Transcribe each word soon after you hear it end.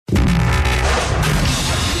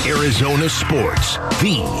Arizona sports,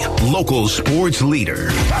 the local sports leader.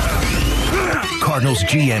 Cardinals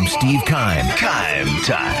GM Steve Keim. Keim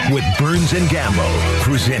time with Burns and Gambo.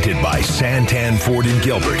 Presented by Santan Ford and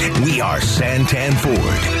Gilbert. We are Santan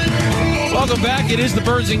Ford. Welcome back. It is the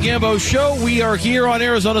Burns and Gambo Show. We are here on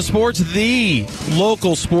Arizona Sports, the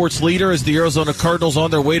local sports leader, as the Arizona Cardinals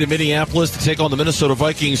on their way to Minneapolis to take on the Minnesota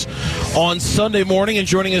Vikings on Sunday morning. And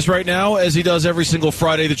joining us right now, as he does every single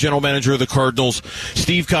Friday, the general manager of the Cardinals,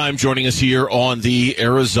 Steve Keim, joining us here on the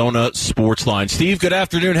Arizona Sports Line. Steve, good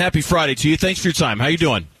afternoon. Happy Friday to you. Thanks for your time. How you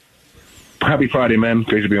doing? Happy Friday, man.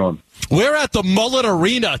 Great to be on. We're at the Mullet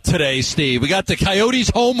Arena today, Steve. We got the Coyotes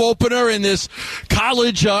home opener in this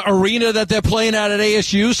college arena that they're playing at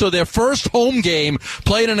ASU. So their first home game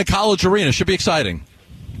played in a college arena. Should be exciting.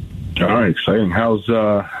 All right, exciting. How's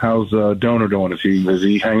Donor doing? Is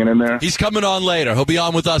he hanging in there? He's coming on later. He'll be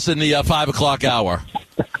on with us in the 5 o'clock hour.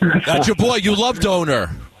 That's your boy. You love Donor.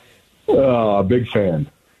 Big fan.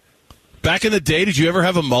 Back in the day, did you ever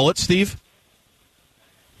have a mullet, Steve?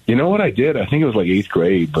 You know what I did? I think it was like 8th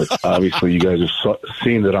grade, but obviously you guys have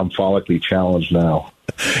seen that I'm follically challenged now.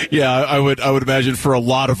 Yeah, I would imagine for a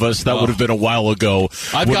lot of us that would have been a while ago.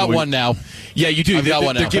 I've got one now. Yeah, you do.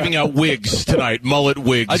 They're giving out wigs tonight, mullet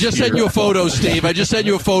wigs. I just sent you a photo, Steve. I just sent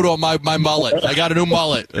you a photo of my mullet. I got a new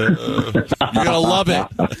mullet. You're going to love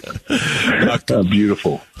it.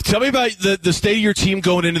 Beautiful. Tell me about the state of your team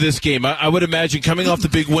going into this game. I would imagine coming off the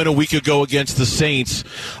big win a week ago against the Saints,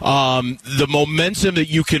 the momentum that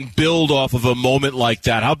you can build off of a moment like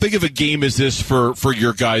that. How big of a game is this for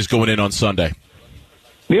your guys going in on Sunday?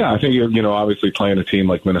 Yeah, I think, obviously playing a team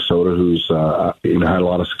like Minnesota who's, had a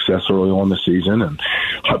lot of success early on this season and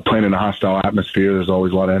playing in a hostile atmosphere. There's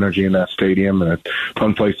always a lot of energy in that stadium and a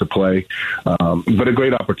fun place to play. But a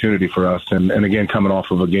great opportunity for us. And again, coming off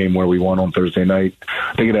of a game where we won on Thursday night,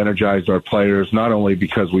 I think it energized our players, not only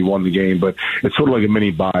because we won the game, but it's sort of like a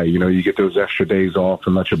mini bye. You get those extra days off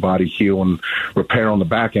and let your body heal and repair on the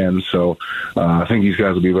back end. So I think these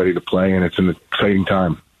guys will be ready to play, and it's an exciting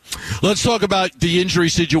time. Let's talk about the injury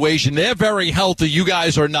situation. They're very healthy. You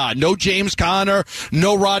guys are not. No James Conner,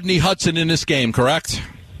 no Rodney Hudson in this game, correct?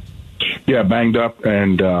 Yeah, banged up.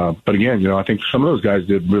 But again, I think some of those guys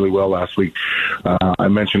did really well last week. I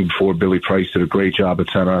mentioned before Billy Price did a great job at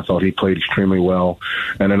center. I thought he played extremely well.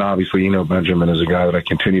 And then obviously, Benjamin is a guy that I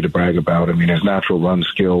continue to brag about. I mean, his natural run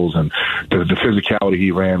skills and the physicality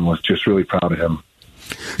he ran was just really proud of him.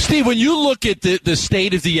 Steve, when you look at the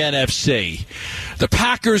state of the NFC, the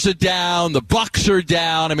Packers are down, the Bucs are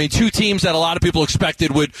down. I mean, two teams that a lot of people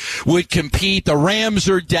expected would compete. The Rams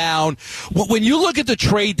are down. When you look at the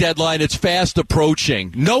trade deadline, it's fast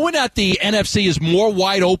approaching. Knowing that the NFC is more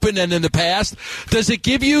wide open than in the past, does it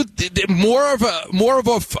give you more of a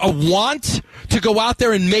want to go out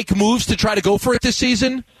there and make moves to try to go for it this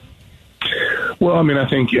season? Well, I mean, I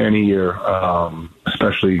think any year,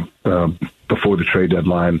 especially before the trade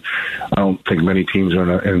deadline, I don't think many teams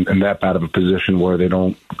are in that bad of a position where they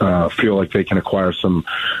don't feel like they can acquire some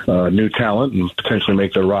new talent and potentially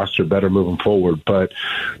make their roster better moving forward. But,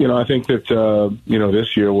 I think that,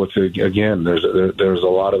 this year, again, there's a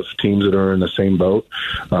lot of teams that are in the same boat.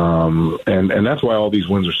 And that's why all these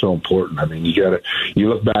wins are so important. I mean, you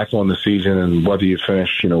look back on the season and whether you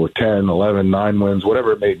finish, with 10, 11, 9 wins,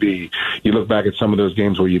 whatever it may be, you look back at some of those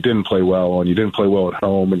games where you didn't play well and you didn't play well at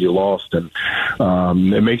home and you lost, and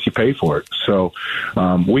it makes you pay for it. So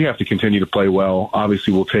we have to continue to play well.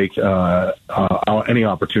 Obviously, we'll take any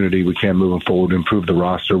opportunity we can moving forward to improve the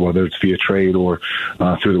roster, whether it's via trade or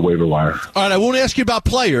through the waiver wire. All right, I won't ask you about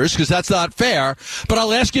players because that's not fair, but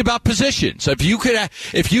I'll ask you about positions. If you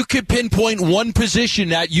could pinpoint one position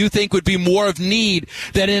that you think would be more of need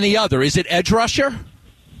than any other, is it edge rusher?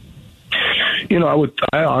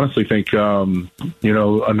 I honestly think, a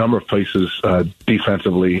number of places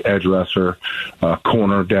defensively, edge rusher,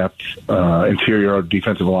 corner depth, interior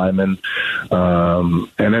defensive lineman. And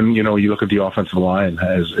then, you look at the offensive line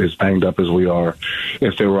as banged up as we are,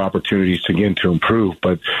 if there were opportunities to improve.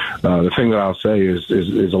 But the thing that I'll say is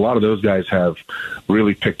a lot of those guys have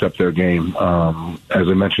really picked up their game. As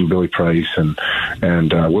I mentioned, Billy Price and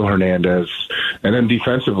Will Hernandez. And then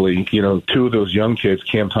defensively, two of those young kids,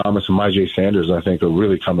 Cam Thomas and Myjai Sanders, I think are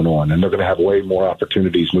really coming on, and they're going to have way more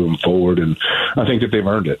opportunities moving forward, and I think that they've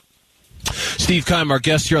earned it. Steve Keim, our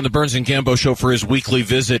guest here on the Burns and Gambo Show for his weekly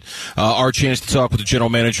visit, our chance to talk with the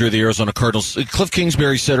general manager of the Arizona Cardinals. Cliff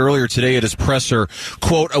Kingsbury said earlier today at his presser,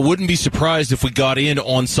 quote, "I wouldn't be surprised if we got in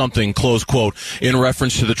on something," close quote, in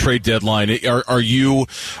reference to the trade deadline. Are you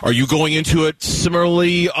going into it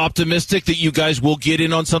similarly optimistic that you guys will get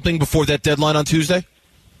in on something before that deadline on Tuesday?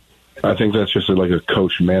 I think that's just like a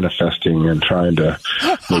coach manifesting and trying to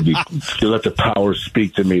maybe let the powers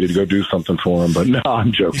speak to me to go do something for him. But no,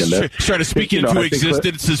 I'm joking. He's trying to speak it into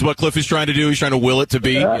existence is what Cliff is trying to do. He's trying to will it to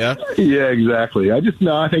be. Yeah, exactly. I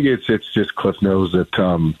think it's just Cliff knows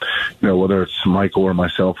that whether it's Michael or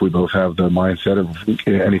myself, we both have the mindset of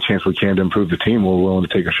any chance we can to improve the team, we're willing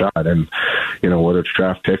to take a shot. And whether it's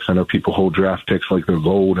draft picks, I know people hold draft picks like they're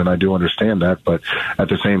gold, and I do understand that. But at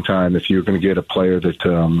the same time, if you're going to get a player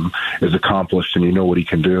that is accomplished and you know what he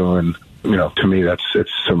can do, and to me, it's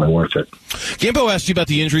certainly worth it. Gambo asked you about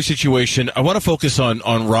the injury situation. I want to focus on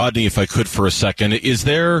Rodney, if I could, for a second. Is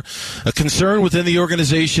there a concern within the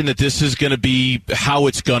organization that this is going to be how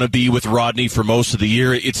it's going to be with Rodney for most of the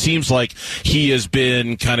year? It seems like he has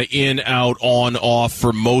been kind of in, out, on, off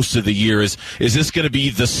for most of the year. Is this going to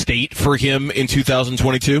be the state for him in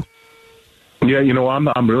 2022? Yeah,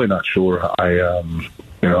 I'm really not sure.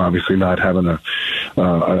 Obviously not having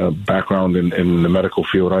a background in the medical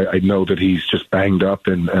field, I know that he's just banged up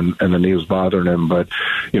and the knee was bothering him. But,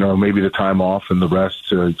 maybe the time off and the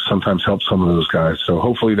rest sometimes helps some of those guys. So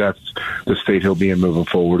hopefully that's the state he'll be in moving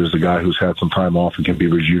forward, is a guy who's had some time off and can be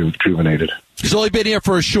rejuvenated. He's only been here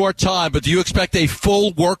for a short time, but do you expect a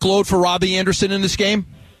full workload for Robbie Anderson in this game?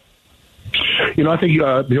 I think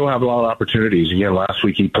he'll have a lot of opportunities. Again, last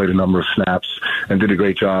week he played a number of snaps and did a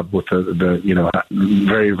great job with the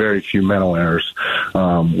very, very few mental errors,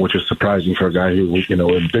 which is surprising for a guy who,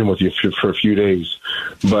 had been with you for a few days.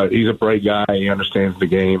 But he's a bright guy. He understands the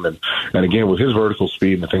game. And again, with his vertical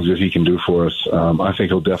speed and the things that he can do for us, I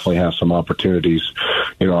think he'll definitely have some opportunities.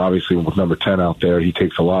 Obviously with number 10 out there, he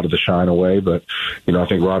takes a lot of the shine away. But, I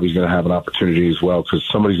think Robbie's going to have an opportunity as well, because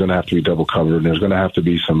somebody's going to have to be double covered, and there's going to have to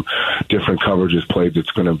be some different coverages played that's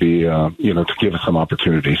going to be, to give us some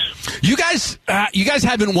opportunities. You guys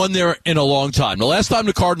haven't won there in a long time. The last time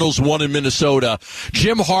the Cardinals won in Minnesota,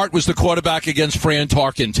 Jim Hart was the quarterback against Fran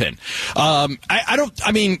Tarkenton.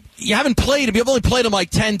 You haven't played him. You've only played him like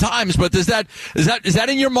 10 times, but is that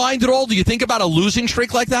in your mind at all? Do you think about a losing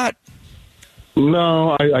streak like that?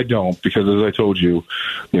 No, I don't, because as I told you,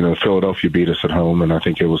 Philadelphia beat us at home, and I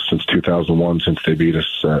think it was since 2001 since they beat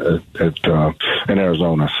us in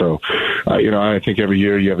Arizona. So, I think every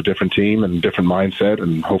year you have a different team and a different mindset,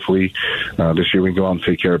 and hopefully this year we can go out and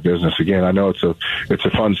take care of business. Again, I know it's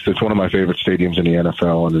one of my favorite stadiums in the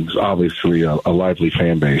NFL, and it's obviously a lively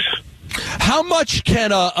fan base. How much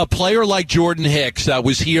can a player like Jordan Hicks that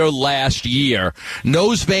was here last year,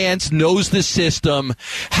 knows Vance, knows the system,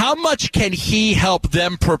 how much can he help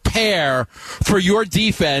them prepare for your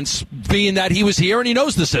defense, being that he was here and he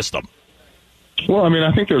knows the system? Well,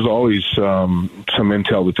 I think there's always some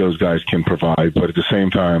intel that those guys can provide, but at the same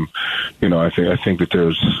time, I think that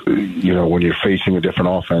there's, when you're facing a different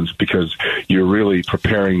offense, because you're really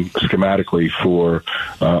preparing schematically for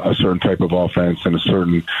a certain type of offense and a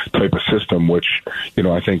certain type of system, which,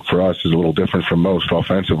 I think for us is a little different from most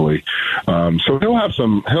offensively. So he'll have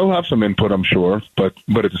some input, I'm sure, but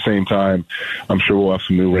at the same time, I'm sure we'll have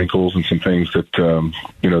some new wrinkles and some things that,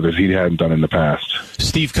 that he hadn't done in the past.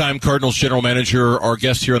 Steve Keim, Cardinals general manager, our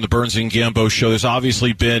guest here on the Burns and Gambo show. There's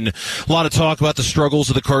obviously been a lot of talk about the struggles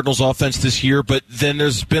of the Cardinals offense this year, but then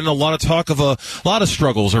there's been a lot of talk of a lot of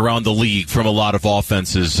struggles around the league from a lot of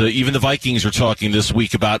offenses. Even the Vikings are talking this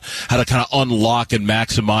week about how to kind of unlock and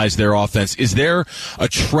maximize their offense. Is there a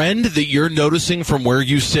trend that you're noticing from where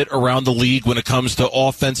you sit around the league when it comes to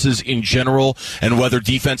offenses in general, and whether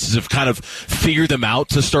defenses have kind of figured them out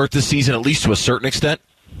to start the season, at least to a certain extent?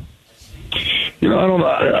 I don't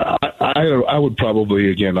know. I would probably,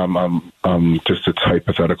 again, I'm just, it's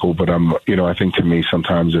hypothetical, but I think to me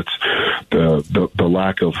sometimes it's the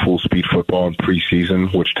lack of full speed football in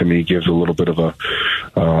preseason, which to me gives a little bit of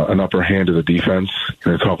an upper hand to the defense.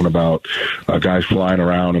 Talking about guys flying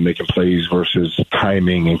around and making plays versus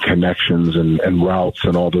timing and connections and routes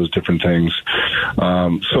and all those different things.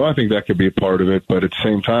 So I think that could be a part of it, but at the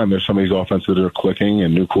same time, there's some of these offenses that are clicking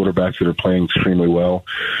and new quarterbacks that are playing extremely well.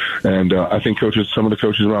 And I think some of the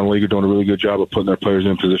coaches around the league are doing a really good job of putting their players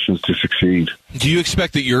in positions to succeed. Do you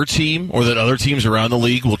expect that your team or that other teams around the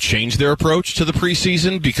league will change their approach to the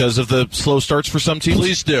preseason because of the slow starts for some teams?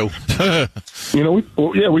 Please do.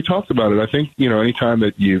 We talked about it. I think, anytime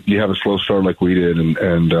that you have a slow start like we did,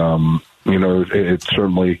 and it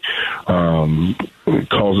certainly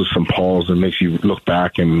causes some pause and makes you look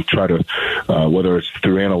back and try to, whether it's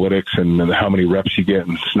through analytics and how many reps you get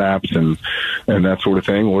and snaps and that sort of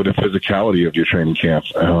thing, or the physicality of your training camp.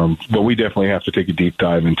 But we definitely have to take a deep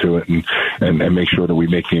dive into it and make sure that we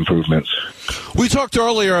make the improvements. We talked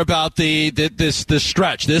earlier about this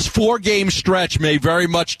stretch. This 4-game stretch may very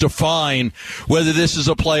much define whether this is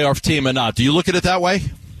a playoff team or not. Do you look at it that way?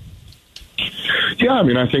 Yeah, I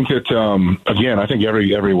mean, I think that again, I think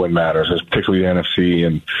every win matters, particularly the NFC.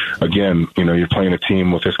 And again, you're playing a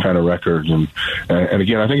team with this kind of record, and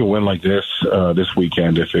again, I think a win like this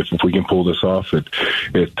weekend, if we can pull this off, it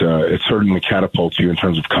certainly catapults you in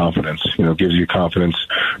terms of confidence. Gives you confidence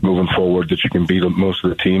moving forward that you can beat most of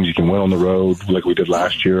the teams. You can win on the road like we did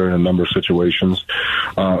last year in a number of situations,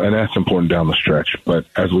 and that's important down the stretch. But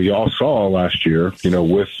as we all saw last year,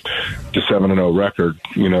 with the 7-0 record,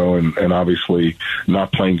 and obviously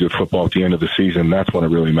not playing good football at the end of the season, that's when it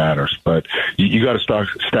really matters. But you got to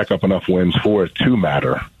stack up enough wins for it to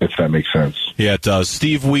matter, if that makes sense. Yeah, it does.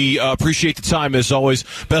 Steve, we appreciate the time as always.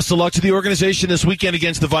 Best of luck to the organization this weekend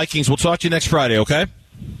against the Vikings. We'll talk to you next Friday, okay?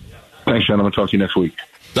 Thanks, gentlemen. Talk to you next week.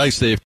 Thanks, Steve.